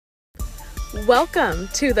Welcome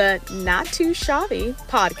to the Not Too Shabby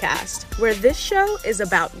podcast, where this show is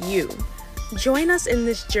about you. Join us in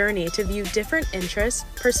this journey to view different interests,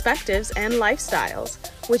 perspectives, and lifestyles,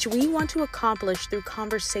 which we want to accomplish through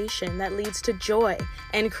conversation that leads to joy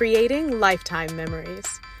and creating lifetime memories.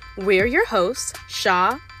 We're your hosts,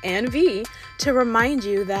 Sha and V, to remind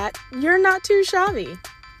you that you're not too shabby.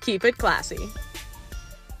 Keep it classy.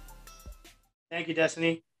 Thank you,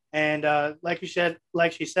 Destiny. And like she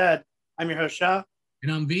said, I'm your host, Shah.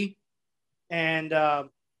 And I'm V. And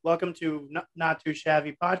welcome to Not Too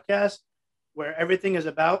Shabby podcast, where everything is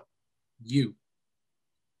about you.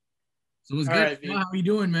 So what's All good? right, V. How are you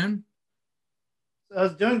doing, man? So I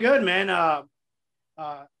was doing good, man.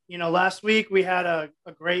 Last week we had a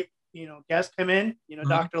great, guest come in,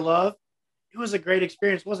 Dr. Love. It was a great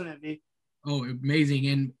experience, wasn't it, V? Oh, amazing.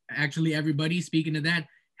 And actually, everybody, speaking of that,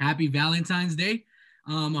 happy Valentine's Day.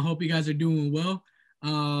 I hope you guys are doing well.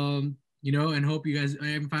 And hope you guys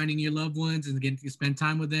are finding your loved ones and getting to spend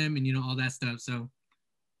time with them and, all that stuff. So.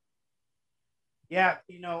 Yeah,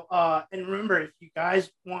 and remember, if you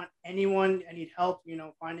guys want anyone and need help,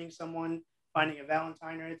 finding a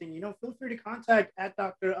Valentine or anything, feel free to contact at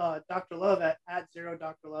Dr. Love at 0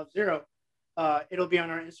 Dr. Love 0. It'll be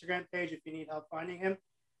on our Instagram page if you need help finding him.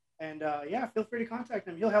 And feel free to contact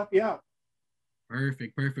him. He'll help you out.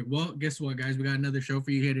 Perfect. Well, guess what, guys? We got another show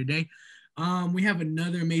for you here today. We have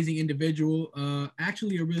another amazing individual,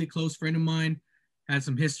 actually a really close friend of mine, had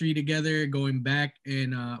some history together going back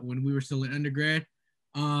and when we were still in undergrad.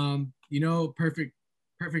 Perfect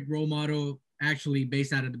role model, actually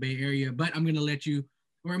based out of the Bay Area, but I'm going to let you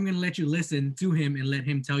listen to him and let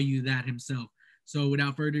him tell you that himself. So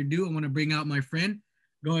without further ado, I want to bring out my friend.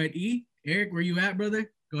 Go ahead, Eric, where you at,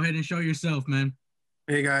 brother? Go ahead and show yourself, man.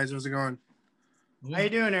 Hey guys, how's it going? How you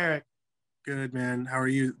doing, Eric? Good, man. How are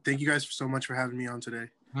you? Thank you guys so much for having me on today.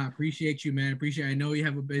 I appreciate you, man. I know you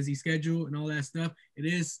have a busy schedule and all that stuff. It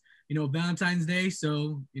is, Valentine's Day,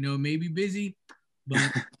 so, maybe busy, but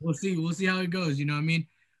we'll see. We'll see how it goes. You know what I mean?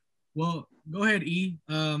 Well, go ahead, E.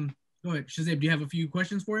 Go ahead. Shazib, do you have a few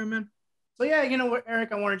questions for him, man? So, yeah,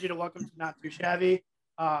 Eric, I wanted you to welcome to Not Too Shabby.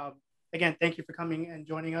 Again, thank you for coming and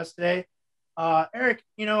joining us today. Eric,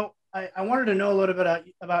 I wanted to know a little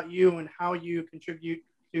bit about you and how you contribute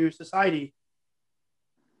to society.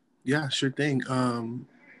 Yeah, sure thing.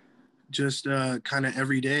 Just kind of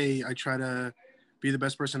every day I try to be the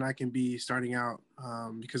best person I can be starting out,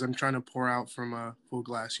 because I'm trying to pour out from a full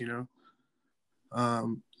glass,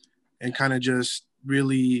 and kind of just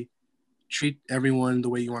really treat everyone the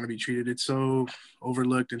way you want to be treated. It's so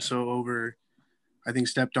overlooked and so I think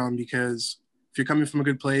stepped on, because if you're coming from a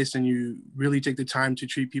good place and you really take the time to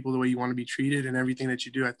treat people the way you want to be treated and everything that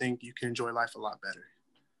you do, I think you can enjoy life a lot better.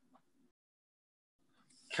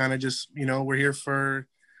 Kind of just, we're here for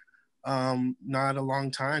not a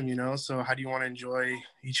long time, so how do you want to enjoy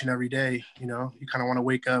each and every day? You kind of want to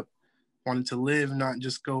wake up wanting to live, not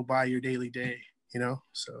just go by your daily day,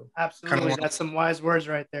 so absolutely. That's some wise words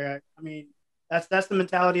right there. I mean, that's the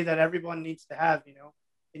mentality that everyone needs to have,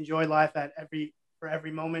 enjoy life for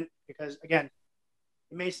every moment, because again,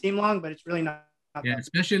 it may seem long, but it's really not yeah,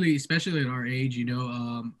 especially at our age,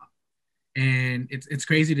 and it's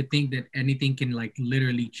crazy to think that anything can like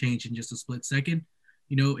literally change in just a split second.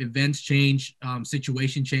 Events change,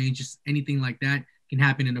 situation change, just anything like that can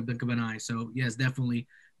happen in a blink of an eye. So yes, definitely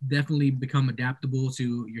become adaptable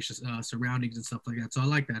to your surroundings and stuff like that. So I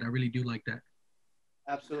like that. I really do like that.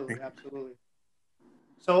 Absolutely.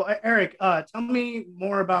 So Eric, tell me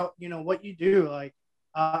more about, what you do. Like,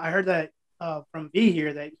 I heard that from V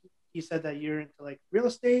here that he said that you're into like real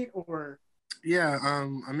estate or. Yeah,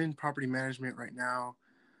 I'm in property management right now,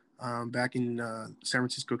 back in San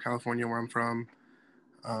Francisco, California, where I'm from.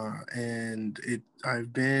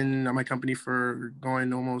 I've been at my company for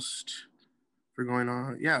going almost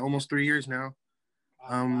 3 years now.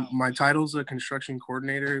 Wow. My title's a construction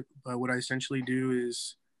coordinator, but what I essentially do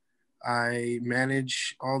is I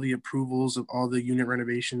manage all the approvals of all the unit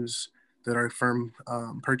renovations that our firm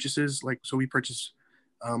purchases. So we purchase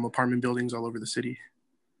apartment buildings all over the city.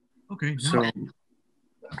 Okay. So,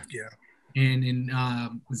 yeah. And in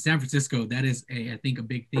San Francisco, that is I think a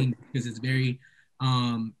big thing, because it's very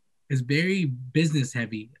business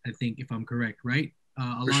heavy, I think, if I'm correct, right?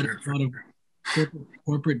 A lot of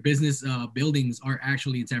corporate business buildings are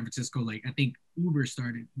actually in San Francisco. Like I think Uber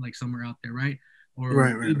started like somewhere out there, right? Or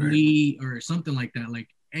right. Or something like that. Like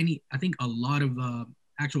I think a lot of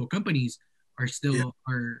actual companies are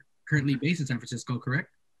currently based in San Francisco, correct?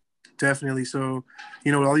 Definitely. So,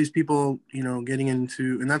 with all these people, getting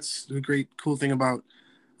into, and that's the great, cool thing about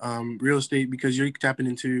real estate, because you're tapping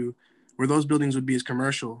into where those buildings would be as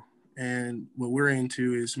commercial. and what we're into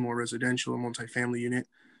is more residential, multifamily unit.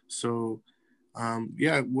 So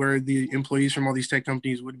yeah, where the employees from all these tech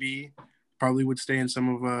companies would be, probably would stay in some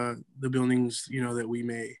of the buildings, you know, that we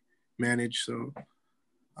may manage. So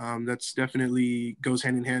that's definitely goes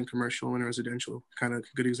hand in hand, commercial and residential, kind of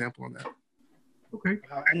good example on that. Okay.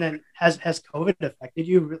 And then has COVID affected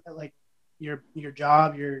you, like your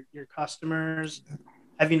job, your customers?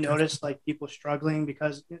 Have you noticed like people struggling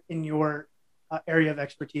because in your area of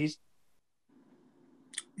expertise?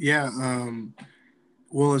 Yeah.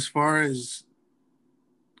 Well, as far as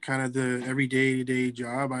kind of the everyday to day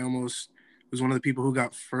job, I almost was one of the people who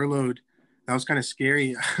got furloughed. That was kind of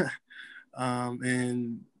scary.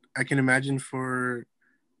 And I can imagine for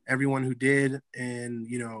everyone who did, and,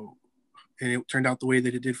 you know, and it turned out the way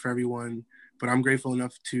that it did for everyone. But I'm grateful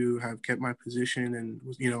enough to have kept my position and,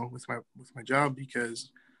 you know, with my job,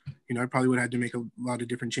 because, you know, I probably would have had to make a lot of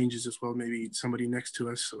different changes as well. Maybe somebody next to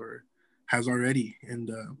us or has already.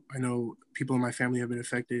 And I know people in my family have been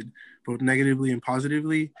affected both negatively and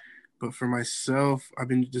positively. But for myself, I've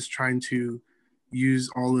been just trying to use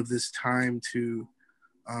all of this time to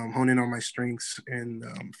hone in on my strengths and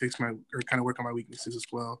fix my, or kind of work on my weaknesses as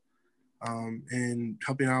well. And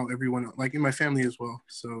helping out everyone, like in my family as well.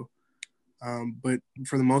 So, but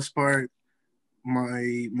for the most part,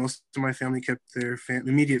 most of my family kept their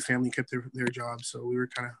immediate family kept their jobs. So we were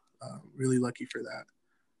kind of really lucky for that.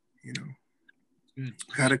 You know, Good.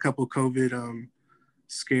 Had a couple COVID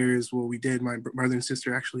scares. Well, we did. My brother and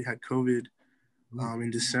sister actually had COVID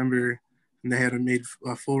in December, and they had made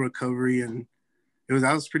a full recovery, and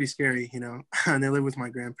that was pretty scary, you know. And they live with my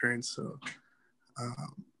grandparents, so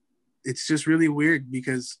it's just really weird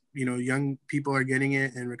because, you know, young people are getting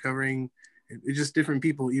it and recovering. It's just different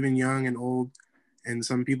people, even young and old, and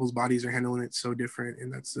some people's bodies are handling it so different,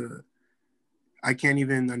 and that's I can't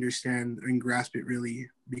even understand and grasp it really,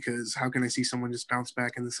 because how can I see someone just bounce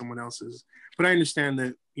back into someone else's? But I understand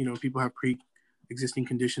that, you know, people have pre-existing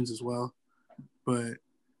conditions as well. But,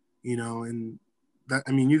 you know, and that,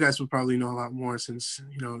 I mean, you guys would probably know a lot more since,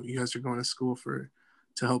 you know, you guys are going to school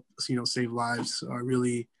to help, you know, save lives. So I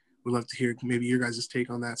really would love to hear maybe your guys' take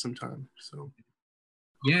on that sometime. So.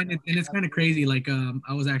 Yeah, and it's kind of crazy. Like,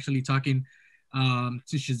 I was actually talking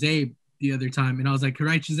to Shazab the other time, and I was like,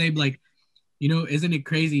 right, Shazab, like, you know, isn't it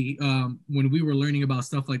crazy when we were learning about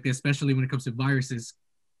stuff like this, especially when it comes to viruses,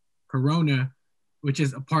 Corona, which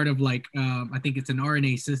is a part of like, I think it's an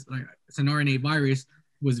RNA virus,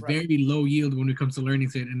 was very low yield when it comes to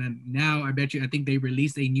learning it. And then now I think they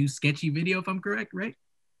released a new sketchy video, if I'm correct, right?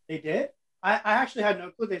 They did? I actually had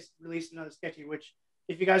no clue they released another sketchy, which,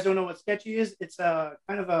 if you guys don't know what sketchy is, it's a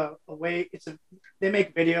kind of a way, they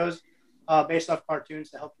make videos based off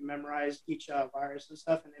cartoons to help you memorize each virus and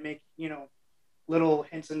stuff. And they make, you know, little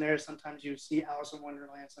hints in there. Sometimes you see Alice in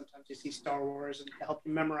Wonderland, sometimes you see Star Wars, and to help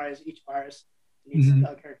you memorize each virus and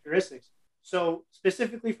its characteristics. So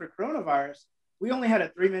specifically for coronavirus, we only had a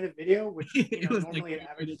 3-minute video, which, you know, normally it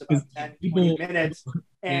averages about 10, 20 minutes.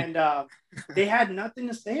 And they had nothing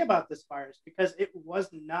to say about this virus because it was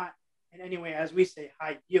not in any way, as we say,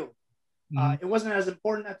 high yield. It wasn't as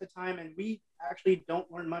important at the time, and we actually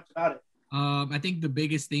don't learn much about it. I think the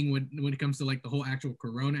biggest thing when it comes to like the whole actual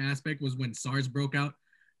Corona aspect was when SARS broke out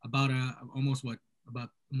about almost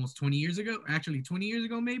 20 years ago. Actually, 20 years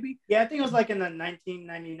ago, maybe. Yeah, I think it was like in the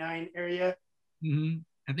 1999 area.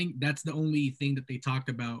 I think that's the only thing that they talked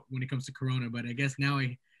about when it comes to Corona. But I guess now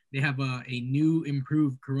they have a new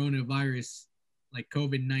improved coronavirus, like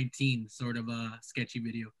COVID-19 sort of a sketchy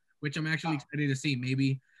video, which I'm actually excited to see.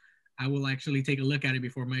 Maybe I will actually take a look at it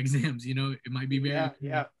before my exams. You know, it might be very.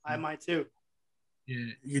 Yeah, I might too.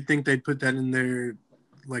 Yeah. You think they'd put that in there,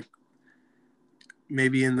 like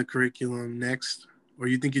maybe in the curriculum next, or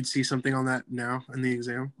you think you'd see something on that now in the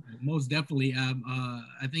exam? Most definitely.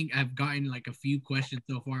 I think I've gotten like a few questions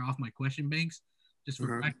so far off my question banks just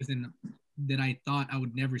for practicing that I thought I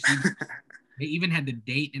would never see. They even had the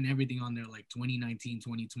date and everything on there, like 2019,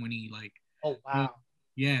 2020. Like, oh wow.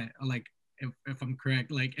 Yeah, like if I'm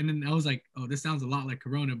correct, like, and then I was like, oh, this sounds a lot like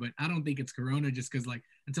Corona, but I don't think it's Corona just because, like,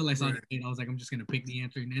 until I saw the date, I was like, I'm just gonna pick the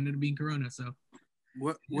answer, and it ended up being Corona. So,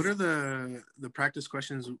 what are the practice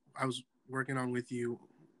questions I was working on with you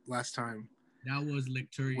last time? That was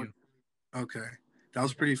Lecturio. Okay, that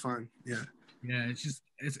was pretty fun. Yeah. Yeah,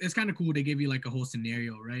 it's kind of cool. They give you like a whole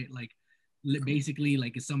scenario, right? Like, basically,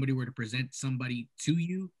 like if somebody were to present somebody to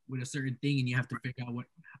you with a certain thing, and you have to figure out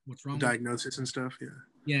what's wrong. Diagnosis and stuff. Yeah.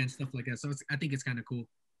 Yeah, and stuff like that. So I think it's kind of cool.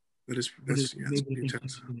 That's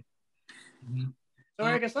intense. So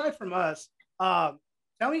Eric, aside from us, tell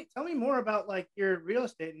me more about like your real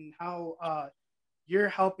estate and how you're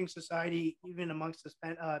helping society even amongst this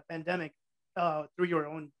pandemic through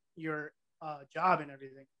your job and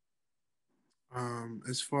everything.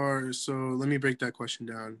 As far as, so let me break that question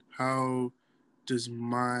down. How does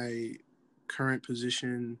my current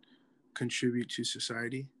position contribute to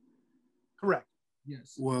society? Correct.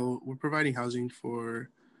 Yes. Well, we're providing housing for,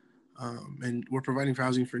 and we're providing for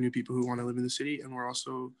housing for new people who want to live in the city, and we're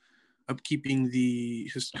also upkeeping the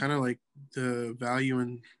just kind of like the value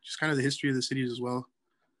and just kind of the history of the cities as well,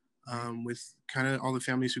 with kind of all the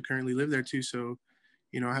families who currently live there too. So,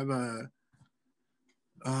 I have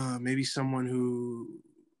maybe someone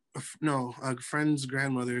a friend's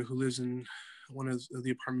grandmother who lives in one of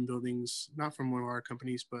the apartment buildings, not from one of our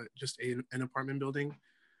companies, but just an apartment building.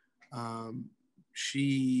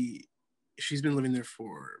 She's been living there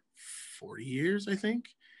for 40 years, I think.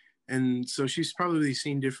 And so she's probably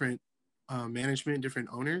seen different management, different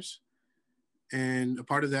owners. And a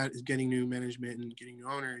part of that is getting new management and getting new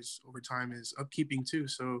owners over time is upkeeping too.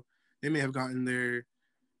 So they may have gotten their,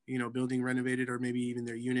 building renovated or maybe even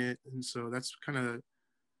their unit. And so that's kind of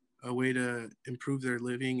a way to improve their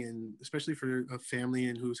living, and especially for a family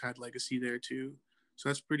and who's had legacy there too. So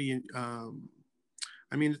that's pretty,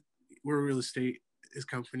 we're a real estate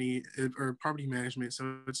company or property management.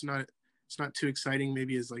 So it's not too exciting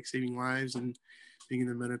maybe as like saving lives and being in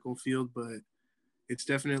the medical field, but it's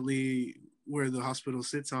definitely where the hospital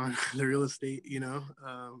sits on the real estate,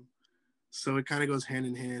 so it kind of goes hand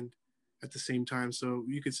in hand at the same time. So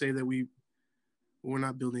you could say that we're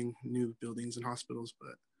not building new buildings and hospitals,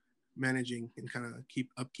 but managing and kind of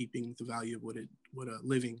upkeeping the value of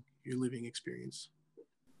your living experience.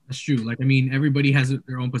 That's true. Like, I mean, everybody has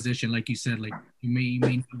their own position. Like you said, like you may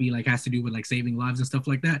not be like has to do with like saving lives and stuff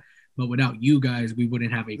like that. But without you guys, we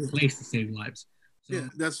wouldn't have a place to save lives. So,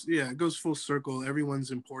 it goes full circle.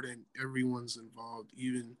 Everyone's important. Everyone's involved.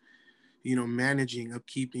 Even, managing,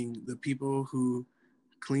 upkeeping the people who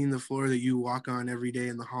clean the floor that you walk on every day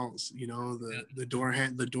in the halls. The door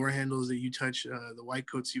handles that you touch, the white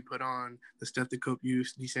coats you put on, the stethoscope you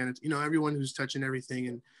desanitize. Everyone who's touching everything,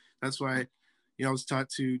 and that's why. I was taught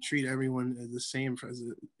to treat everyone the same as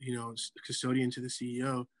custodian to the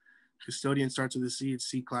CEO. Custodian starts with a C. It's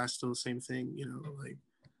C class, still the same thing. Like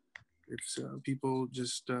it's people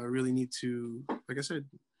just really need to, like I said,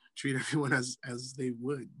 treat everyone as they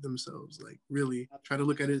would themselves. Like really try to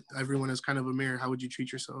look at everyone as kind of a mirror. How would you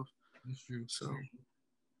treat yourself? That's true. So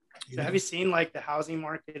have you seen like the housing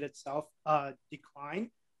market itself decline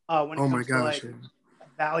when it comes to like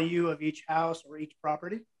value of each house or each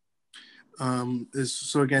property?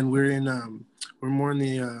 So again, we're more in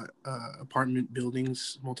the apartment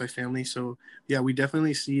buildings, multifamily. So yeah, we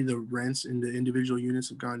definitely see the rents in the individual units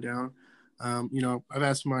have gone down. I've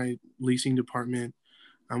asked my leasing department,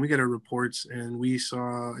 we get our reports, and we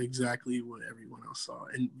saw exactly what everyone else saw,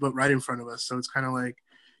 but right in front of us. So it's kind of like,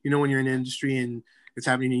 when you're in the industry and it's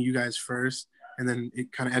happening to you guys first, and then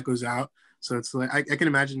it kind of echoes out. So it's like I can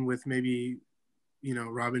imagine with maybe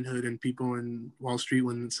Robinhood and people in Wall Street,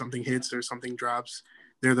 when something hits or something drops,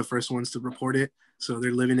 they're the first ones to report it. So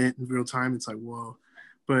they're living it in real time. It's like, whoa.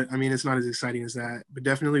 But I mean, it's not as exciting as that. But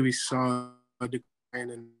definitely we saw a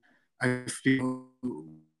decline. And I feel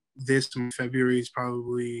this February is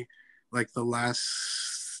probably like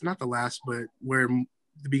not the last, but where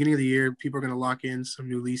the beginning of the year, people are going to lock in some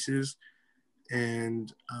new leases.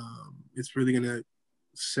 And it's really going to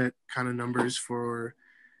set kind of numbers for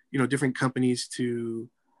different companies to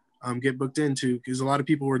get booked into, because a lot of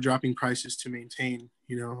people were dropping prices to maintain,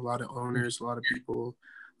 a lot of owners, a lot of people.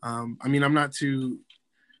 I'm not too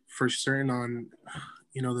for certain on,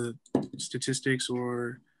 the statistics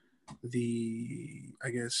or the, I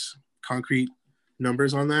guess, concrete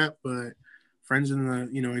numbers on that, but friends in the,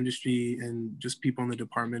 industry and just people in the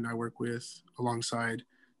department I work with alongside,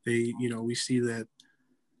 they, we see that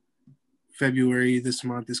February this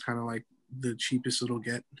month is kind of like the cheapest it'll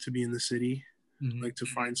get to be in the city, like to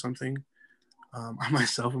find something. I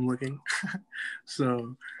myself am looking.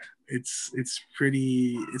 So it's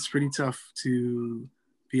pretty tough to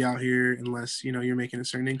be out here unless, you're making a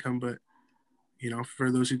certain income, but,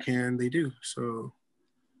 for those who can, they do. So,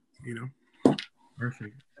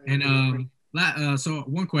 Perfect. And so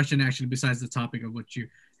one question actually, besides the topic of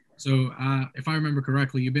if I remember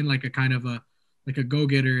correctly, you've been like a kind of a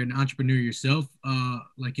go-getter and entrepreneur yourself,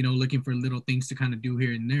 looking for little things to kind of do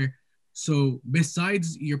here and there. So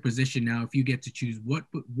besides your position now, if you get to choose, what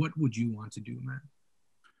would you want to do, man?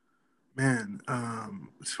 Man,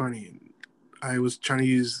 it's funny. I was trying to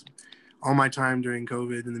use all my time during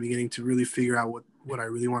COVID in the beginning to really figure out what I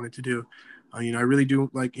really wanted to do. I really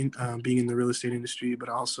do like being in the real estate industry, but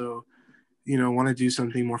also, want to do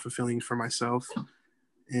something more fulfilling for myself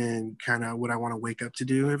and kind of what I want to wake up to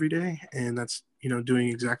do every day. And that's, doing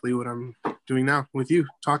exactly what I'm doing now with you,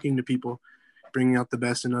 talking to people, bringing out the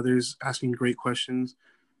best in others, asking great questions.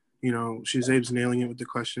 Shazaib's nailing it with the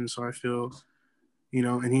questions. So I feel,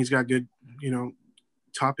 and he's got good,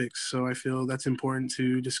 topics. So I feel that's important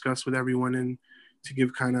to discuss with everyone and to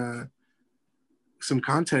give kind of some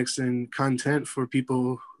context and content for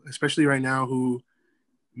people, especially right now, who,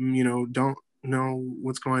 don't know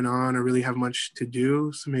what's going on or really have much to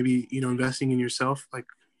do. So maybe, investing in yourself like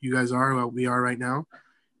you guys are, well, we are right now,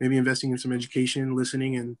 maybe investing in some education,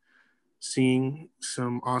 listening and seeing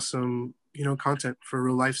some awesome, content for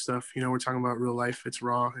real life stuff. We're talking about real life. It's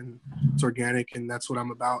raw and it's organic, and that's what I'm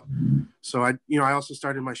about. So I also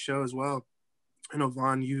started my show as well. I know,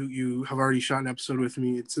 Vaughn, you have already shot an episode with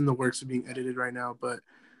me. It's in the works of being edited right now, but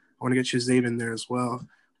I want to get Shazaib in there as well.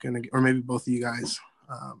 Or maybe both of you guys.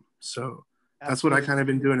 So that's what I kind of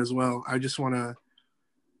been doing as well. I just want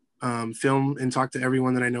to film and talk to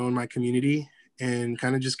everyone that I know in my community and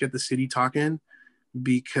kind of just get the city talking,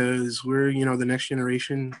 because we're, the next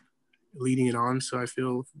generation leading it on. So I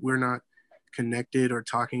feel we're not connected or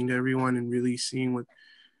talking to everyone and really seeing what,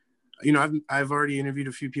 I've already interviewed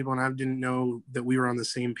a few people and I didn't know that we were on the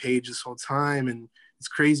same page this whole time. And it's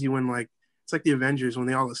crazy when it's like the Avengers, when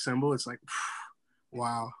they all assemble, it's like,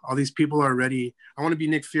 wow, all these people are ready. I want to be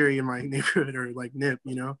Nick Fury in my neighborhood, or like Nip,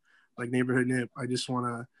 like neighborhood Nip. I just want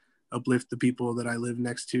to uplift the people that I live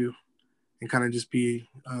next to and kind of just be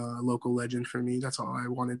a local legend for me. That's all I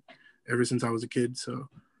wanted ever since I was a kid. So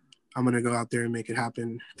I'm going to go out there and make it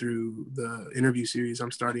happen through the interview series I'm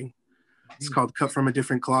starting. It's called Cut from a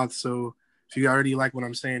Different Cloth. So if you already like what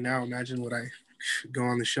I'm saying now, imagine what I go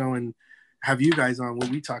on the show and have you guys on what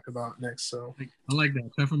we talk about next. So I like that.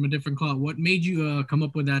 Cut from a Different Cloth. What made you come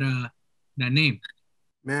up with that name?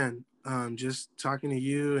 Man, just talking to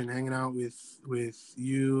you and hanging out with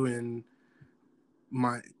you and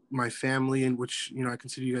my family, and which, I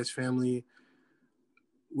consider you guys family.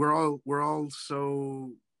 We all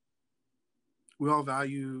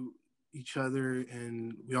value each other,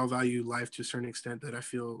 and we all value life to a certain extent that I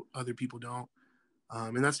feel other people don't.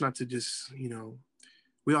 And that's not to just,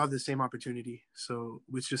 we all have the same opportunity. So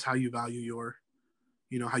it's just how you value your,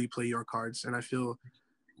 how you play your cards. And I feel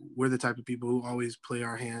we're the type of people who always play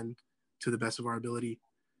our hand to the best of our ability.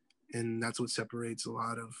 And that's what separates a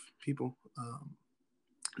lot of people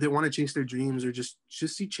that want to chase their dreams or just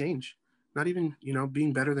see change. Not even,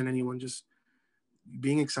 being better than anyone, just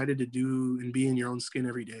being excited to do and be in your own skin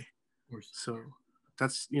every day. Of course. So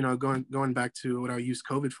that's, going back to what I used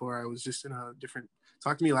COVID for. I was just in a different,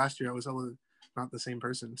 talk to me last year. I was not the same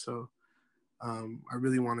person. So I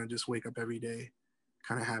really want to just wake up every day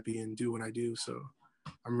kind of happy and do what I do. So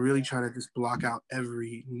I'm really trying to just block out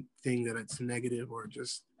everything that it's negative or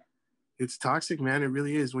just, it's toxic, man. It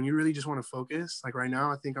really is. When you really just want to focus, like right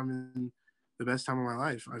now, I think I'm in the best time of my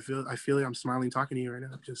life. I feel like I'm smiling talking to you right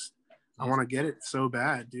now. Just, I want to get it so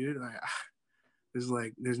bad, dude.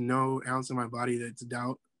 There's no ounce in my body that's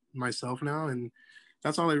doubt myself now. And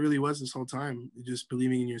that's all it really was this whole time. Just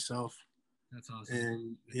believing in yourself. That's awesome.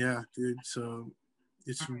 And yeah, dude. So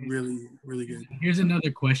it's really, really good. Here's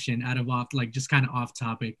another question just kind of off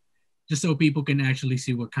topic, just so people can actually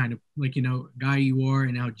see what kind of guy you are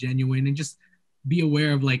and how genuine, and just be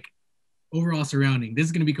aware of overall surrounding. This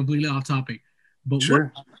is going to be completely off topic, but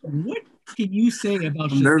sure. What can you say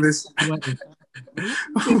about I'm nervous.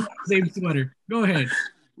 Shazaib sweater? Go ahead.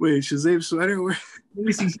 Wait, Shazaib sweater? Let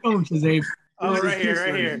me see. Show him, Shazaib. Oh, right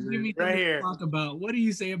here. Give me right here. Talk about, what do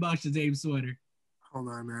you say about Shazaib sweater? Hold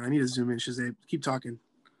on, man. I need to zoom in, Shazaib. Keep talking.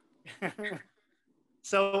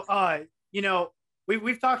 So,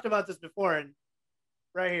 we've talked about this before, and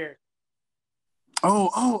right here. Oh.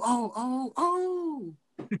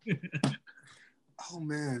 Oh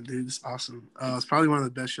man, dude, it's awesome. It's probably one of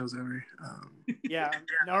the best shows ever. Yeah,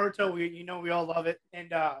 Naruto. We all love it,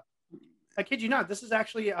 and I kid you not, this is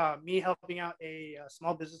actually me helping out a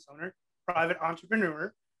small business owner, private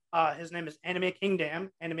entrepreneur. His name is Anime King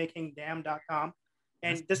Dam, animekingdam.com,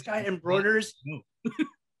 and this guy embroiders.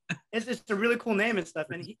 It's a really cool name and stuff,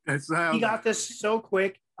 and he got this so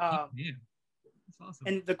quick. Yeah, that's awesome.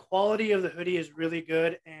 And the quality of the hoodie is really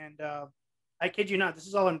good, and I kid you not, this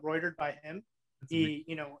is all embroidered by him. He,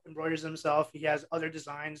 embroiders himself. He has other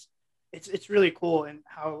designs. It's really cool, and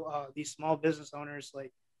how these small business owners,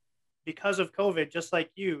 because of COVID, just like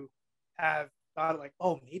you, have thought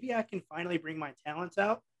oh, maybe I can finally bring my talents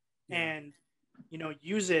out and,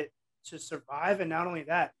 use it to survive. And not only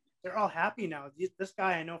that, they're all happy now. This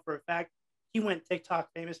guy, I know for a fact, he went TikTok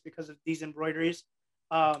famous because of these embroideries.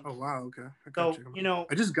 Oh wow, okay. So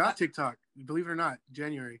I just got TikTok. Believe it or not,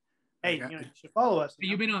 January. Hey, you should follow us.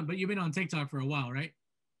 You've been on TikTok for a while, right?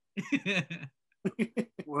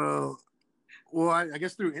 Well, I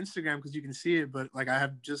guess through Instagram because you can see it, but like I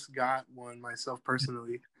have just got one myself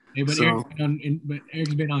personally. Hey, but, so,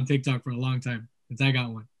 Eric's been on TikTok for a long time since I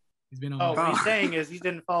got one. He's been on. Oh, what he's saying is he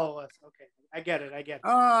didn't follow us. Okay, I get it.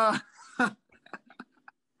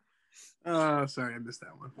 Sorry, I missed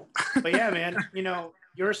that one. But yeah, man,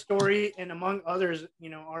 your story and among others,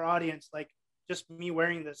 our audience, like just me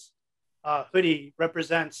wearing this hoodie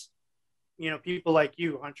represents, people like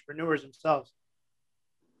you, entrepreneurs themselves.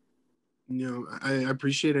 I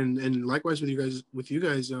appreciate it, and likewise with you guys,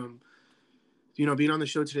 being on the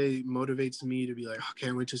show today motivates me to be like, I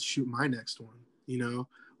can't wait to shoot my next one,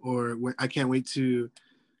 or I can't wait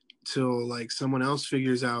till like someone else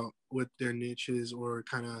figures out what their niche is, or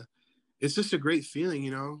kind of, it's just a great feeling,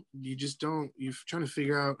 you just you're trying to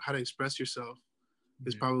figure out how to express yourself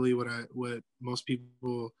is probably what most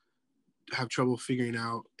people have trouble figuring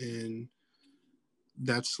out. And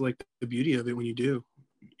that's like the beauty of it when you do.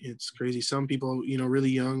 It's crazy. Some people,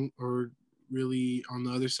 really young or really on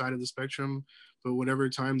the other side of the spectrum, but whatever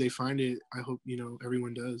time they find it, I hope,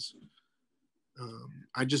 everyone does.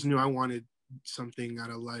 I just knew I wanted something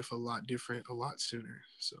out of life a lot different, a lot sooner.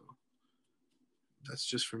 So that's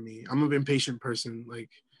just for me. I'm an impatient person. Like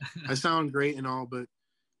I sound great and all, but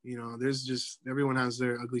there's just, everyone has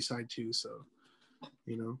their ugly side too. So,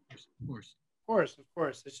 Of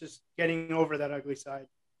course. It's just getting over that ugly side.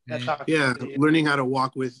 Yeah. Learning how to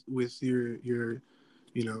walk with your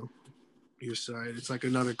side. It's like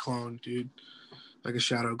another clone, dude. Like a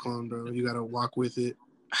shadow clone, bro. You got to walk with it.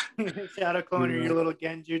 Shadow clone or your little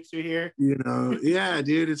genjutsu here. Yeah,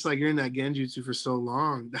 dude. It's like you're in that genjutsu for so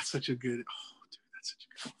long. That's such a good,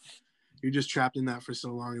 you're just trapped in that for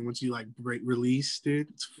so long. And once you like release, dude,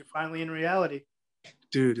 you're finally in reality.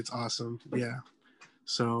 Dude, it's awesome. Yeah.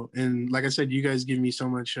 So, and like I said, you guys give me so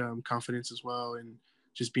much confidence as well. And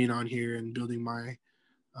just being on here and building my,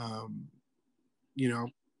 I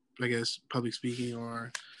guess public speaking,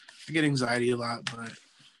 or I get anxiety a lot, but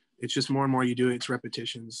it's just more and more you do it, it's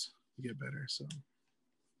repetitions, you get better. So,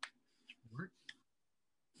 all right.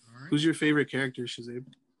 Who's your favorite character, Shazib?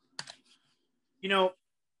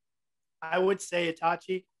 I would say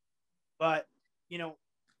Itachi, but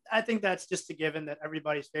I think that's just a given that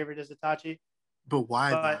everybody's favorite is Itachi. But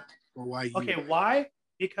why? Or why you? Okay, why?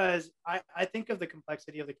 Because I think of the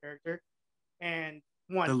complexity of the character, and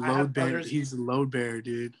one, the load bearer. He's the load bearer,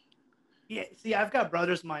 dude. Yeah, see, I've got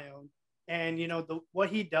brothers of my own, and what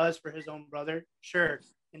he does for his own brother. Sure,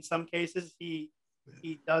 in some cases he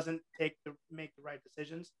doesn't make the right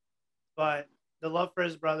decisions, but the love for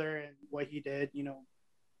his brother and what he did,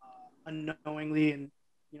 unknowingly, and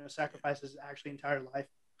sacrificed his actually entire life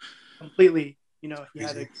completely. He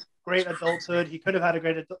had a great adulthood. He could have had a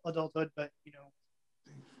great adulthood, but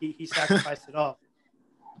he sacrificed it all.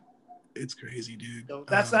 It's crazy, dude. So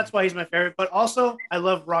that's why he's my favorite. But also, I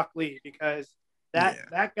love Rock Lee because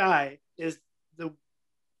that guy is the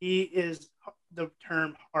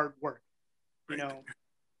term hard work.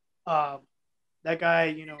 That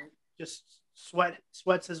guy, just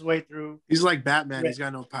sweats his way through. He's like Batman. He's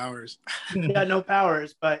got no powers. He's got no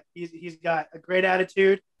powers, but he's got a great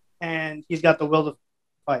attitude and he's got the will to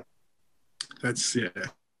fight. That's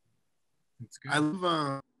good. I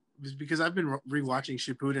love because I've been rewatching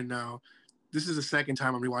Shippuden now. This is the second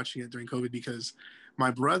time I'm rewatching it during COVID because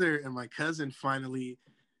my brother and my cousin finally,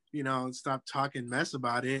 stopped talking mess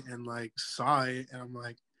about it and like saw it, and I'm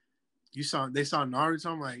like, they saw Naruto.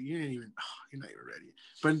 I'm like, you're not even ready.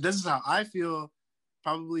 But this is how I feel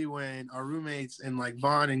probably when our roommates and like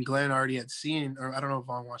Vaughn and Glenn already had seen, or I don't know if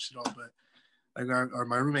Vaughn watched it all, but like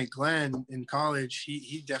my roommate Glenn in college,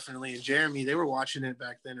 he definitely, and Jeremy, they were watching it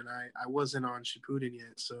back then, and I wasn't on Shippuden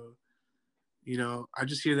yet, so I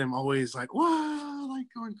just hear them always like, whoa, like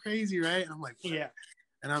going crazy, right? And I'm like, what? Yeah.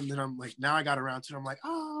 And I'm like, now I got around to it. I'm like,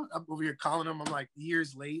 oh, I'm over here calling them. I'm like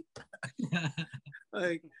years late.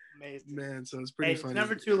 Like, amazing, man. So it's pretty funny. It's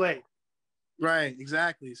never too late. Right,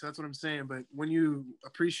 exactly. So that's what I'm saying. But when you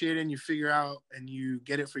appreciate it and you figure out and you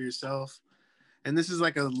get it for yourself, and this is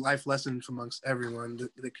like a life lesson amongst everyone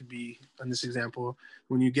that could be in this example.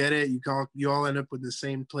 When you get it, you all end up with the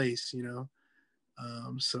same place,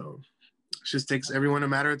 So it just takes everyone a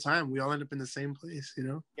matter of time. We all end up in the same place,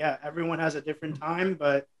 Yeah, everyone has a different time,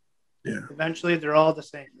 but yeah, eventually they're all the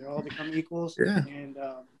same. They all become equals. Yeah. And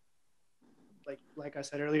like I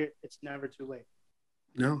said earlier, it's never too late.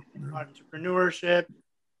 No. Entrepreneurship,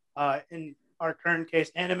 in our current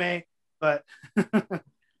case, anime, but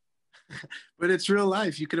But it's real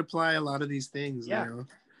life. You could apply a lot of these things, Yeah. you know,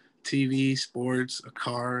 TV, sports, a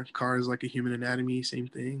car. Car is like a human anatomy, same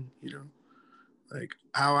thing, you know. Like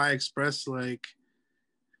how I express like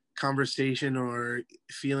conversation or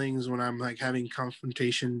feelings when I'm like having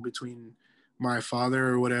confrontation between my father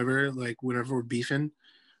or whatever, like whenever we're beefing,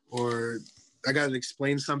 or I gotta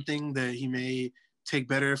explain something that he may take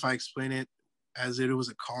better if I explain it as if it was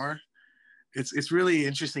a car. It's really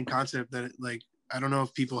interesting concept that like I don't know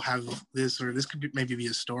if people have this, or this could maybe be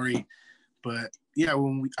a story, but yeah,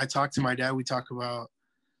 when I talk to my dad, we talk about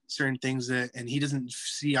certain things that, and he doesn't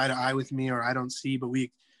see eye to eye with me, or I don't see, but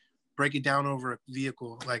we break it down over a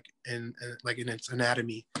vehicle, like in its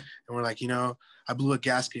anatomy, and we're like, you know, I blew a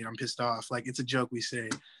gasket, I'm pissed off. Like it's a joke we say.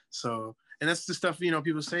 So, and that's the stuff, you know,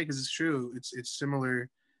 people say because it's true. It's similar,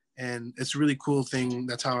 and it's a really cool thing.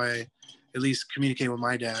 That's how I at least communicate with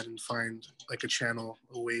my dad and find like a channel,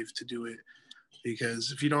 a wave to do it.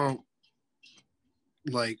 Because if you don't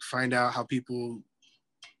like find out how people,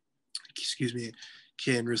 excuse me,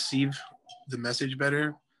 can receive the message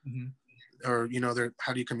better, Mm-hmm. or you know,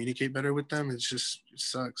 how do you communicate better with them? It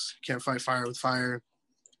sucks. You can't fight fire with fire,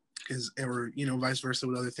 or you know, vice versa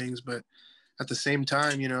with other things. But at the same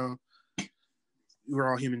time, you know, we're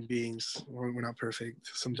all human beings. We're not perfect.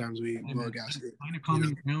 Sometimes we blow a gasket. Find a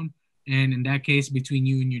common ground, and in that case, between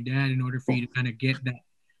you and your dad, in order for you to kind of get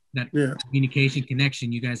that Yeah. communication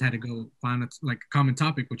connection, you guys had to go find like a common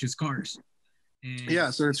topic, which is cars. And Yeah,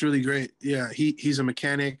 so it's really great. Yeah, he's a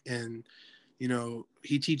mechanic, and you know,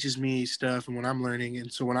 he teaches me stuff, and when I'm learning,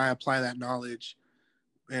 and so when I apply that knowledge,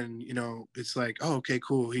 and you know, it's like, oh, okay,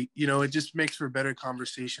 cool. You know, it just makes for better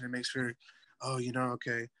conversation. It makes for, oh, you know,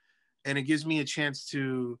 okay, and it gives me a chance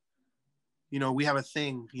to, you know, we have a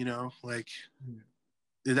thing, you know, like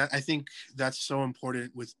that. I think that's so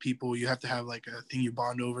important with people. You have to have like a thing you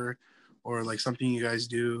bond over, or like something you guys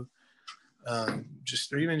do.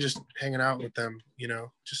 Or even just hanging out with them, you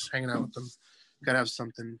know, just hanging out with them. Gotta have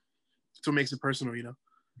something. That's what makes it personal, you know.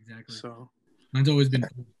 exactly. So Mine's always been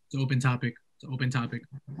cool. It's an open topic. It's an open topic.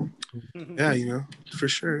 yeah, you know, for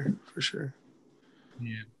sure.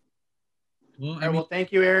 Yeah. Well, All right, well,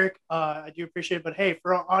 thank you, Eric. I do appreciate it. But hey,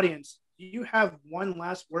 for our audience, do you have one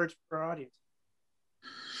last words for our audience?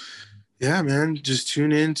 Yeah, man, just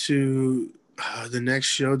tune in to the next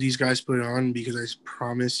show these guys put on, because I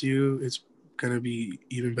promise you it's gonna be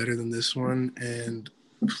even better than this one. And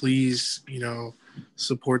please, you know,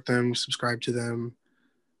 support them, subscribe to them,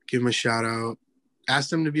 give them a shout out,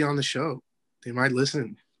 ask them to be on the show. They might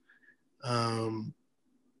listen. Follow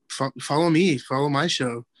me, follow my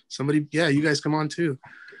show. Somebody, yeah, you guys come on too.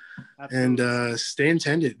 Absolutely. And stay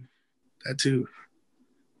intended. That too.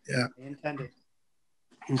 Yeah. Stay intended.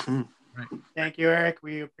 Mm-hmm. Right. Thank you, Eric.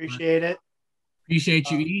 We appreciate it.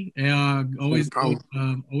 Appreciate you, E. Always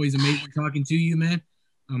amazing talking to you, man.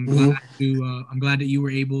 I'm glad that you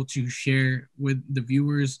were able to share with the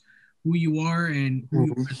viewers who you are and who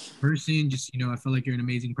you are as a person. Just, you know, I feel like you're an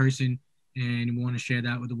amazing person, and we want to share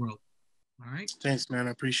that with the world. All right. Thanks, man. I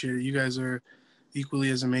appreciate it. You guys are equally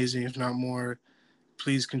as amazing, if not more.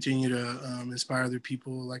 Please continue to inspire other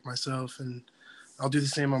people like myself, and I'll do the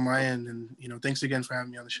same on my end. And you know, thanks again for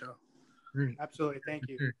having me on the show. Great. Absolutely, thank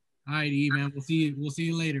you. Sure. All right, E, man. We'll see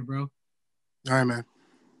you later, bro. All right, man.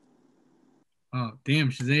 Oh, damn,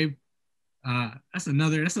 Shazab. That's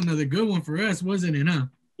another good one for us, wasn't it, huh?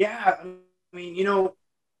 Yeah, I mean, you know,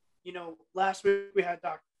 last week we had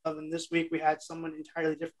Dr. Love, and this week we had someone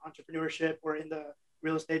entirely different, entrepreneurship or in the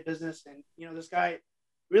real estate business. And, you know, this guy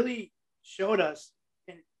really showed us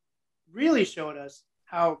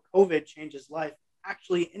how COVID changed his life,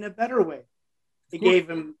 actually in a better way. It gave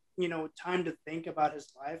him, you know, time to think about his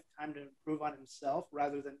life, time to improve on himself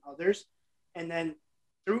rather than others. And then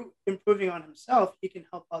through improving on himself, he can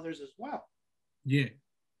help others as well. Yeah.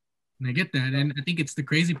 And I get that. And I think it's the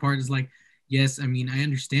crazy part is like, yes, I mean, I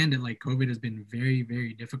understand that like COVID has been very,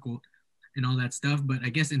 very difficult and all that stuff. But I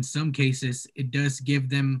guess in some cases, it gives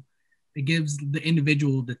the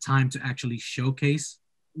individual the time to actually showcase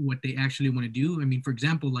what they actually want to do. I mean, for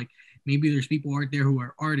example, like maybe there's people out there who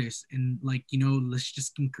are artists and like, you know, let's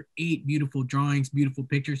just create beautiful drawings, beautiful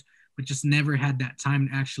pictures, but just never had that time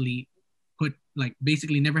to actually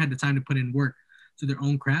never had the time to put in work to their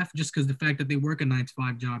own craft, just because the fact that they work a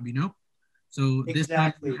 9-to-5 job, you know? So this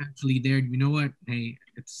time they're actually there, you know what? Hey,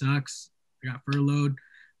 it sucks. I got furloughed,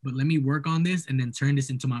 but let me work on this and then turn this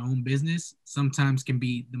into my own business. Sometimes can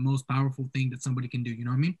be the most powerful thing that somebody can do. You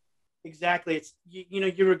know what I mean? Exactly. It's, you know,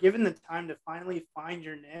 you were given the time to finally find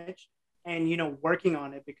your niche and, you know, working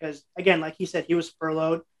on it because, again, like he said, he was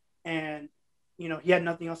furloughed and, you know, he had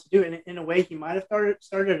nothing else to do. And in a way, he might have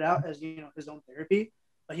started out as, you know, his own therapy.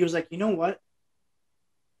 But he was like, you know what?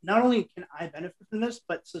 Not only can I benefit from this,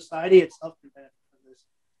 but society itself can benefit from this.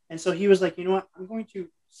 And so he was like, you know what? I'm going to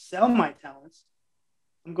sell my talents.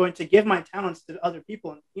 I'm going to give my talents to other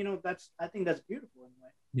people. And, you know, I think that's beautiful in a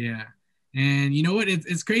way. Yeah. And you know what?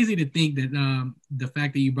 It's crazy to think that the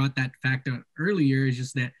fact that you brought that fact up earlier is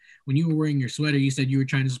just that when you were wearing your sweater, you said you were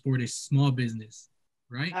trying to support a small business,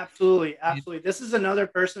 right? Absolutely. Absolutely. This is another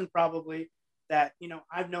person probably that, you know,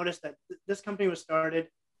 I've noticed that this company was started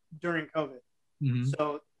during COVID. Mm-hmm.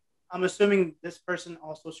 So I'm assuming this person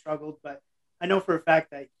also struggled, but I know for a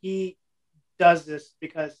fact that he does this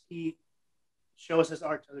because he shows his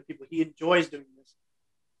art to other people. He enjoys doing this.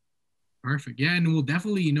 Perfect. Yeah, and we'll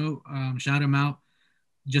definitely, shout him out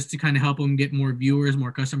just to kind of help him get more viewers,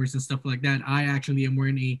 more customers, and stuff like that. I actually am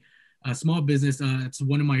wearing a small business. It's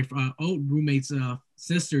one of my old roommate's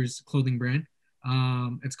sister's clothing brand.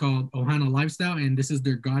 It's called Ohana Lifestyle, and this is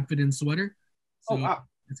their Godfidence sweater. So Oh, wow.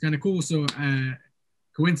 It's kind of cool. So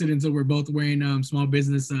coincidence that we're both wearing small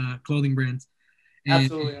business clothing brands. And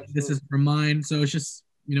Absolutely. This is from mine. So it's just,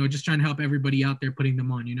 just trying to help everybody out there putting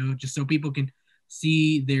them on, just so people can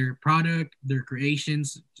see their product, their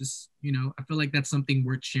creations. Just, I feel like that's something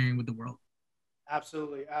worth sharing with the world.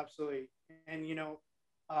 Absolutely. Absolutely. And,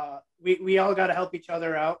 we all got to help each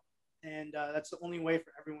other out. And that's the only way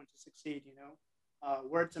for everyone to succeed,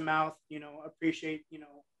 word to mouth, appreciate,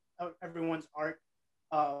 everyone's art,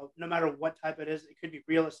 no matter what type it is. It could be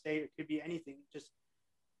real estate. It could be anything. Just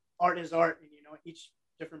art is art. And,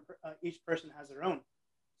 each person has their own.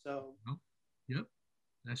 So. Yep.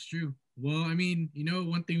 That's true. Well, I mean,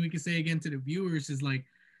 one thing we can say again to the viewers is like,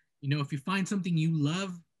 if you find something you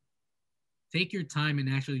love, take your time and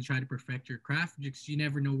actually try to perfect your craft because you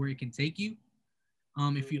never know where it can take you.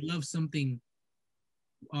 If you love something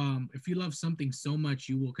so much,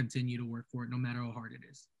 you will continue to work for it no matter how hard it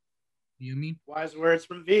is. You know what I mean? Wise words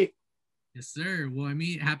from V. Yes, sir. Well, I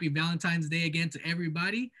mean, happy Valentine's Day again to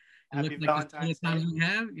everybody. Happy Valentine's Day. We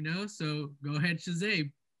have, so go ahead,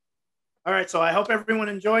 Shazay. All right, so I hope everyone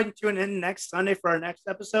enjoyed and tune in next Sunday for our next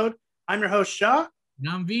episode. I'm your host, Shaw. And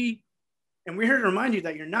I'm V. And we're here to remind you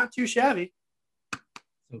that you're not too shabby.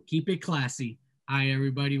 So keep it classy. All right,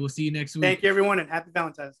 everybody. We'll see you next week. Thank you, everyone, and happy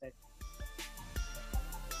Valentine's Day.